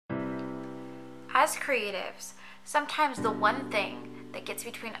As creatives, sometimes the one thing that gets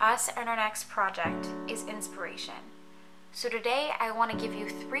between us and our next project is inspiration. So today I want to give you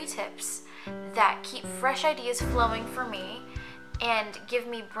 3 tips that keep fresh ideas flowing for me and give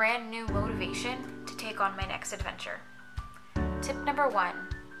me brand new motivation to take on my next adventure. Tip number 1,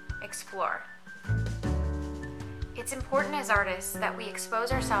 explore. It's important as artists that we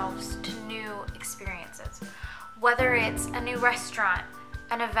expose ourselves to new experiences, whether it's a new restaurant,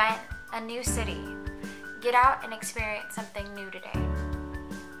 an event, a new city. Get out and experience something new today.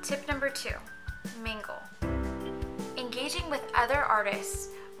 Tip number 2, mingle. Engaging with other artists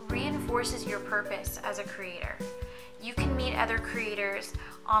reinforces your purpose as a creator. You can meet other creators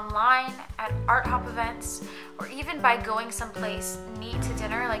online, at art hop events, or even by going someplace neat to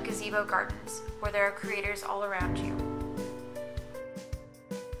dinner like Gazebo Gardens, where there are creators all around you.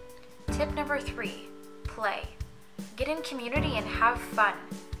 Tip number 3, play. Get in community and have fun.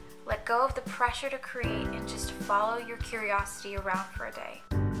 Let go of the pressure to create and just follow your curiosity around for a day.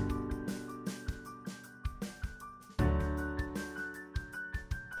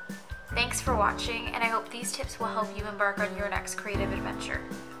 Thanks for watching, and I hope these tips will help you embark on your next creative adventure.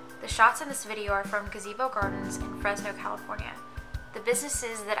 The shots in this video are from Gazebo Gardens in Fresno, California. The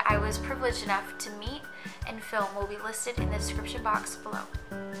businesses that I was privileged enough to meet and film will be listed in the description box below.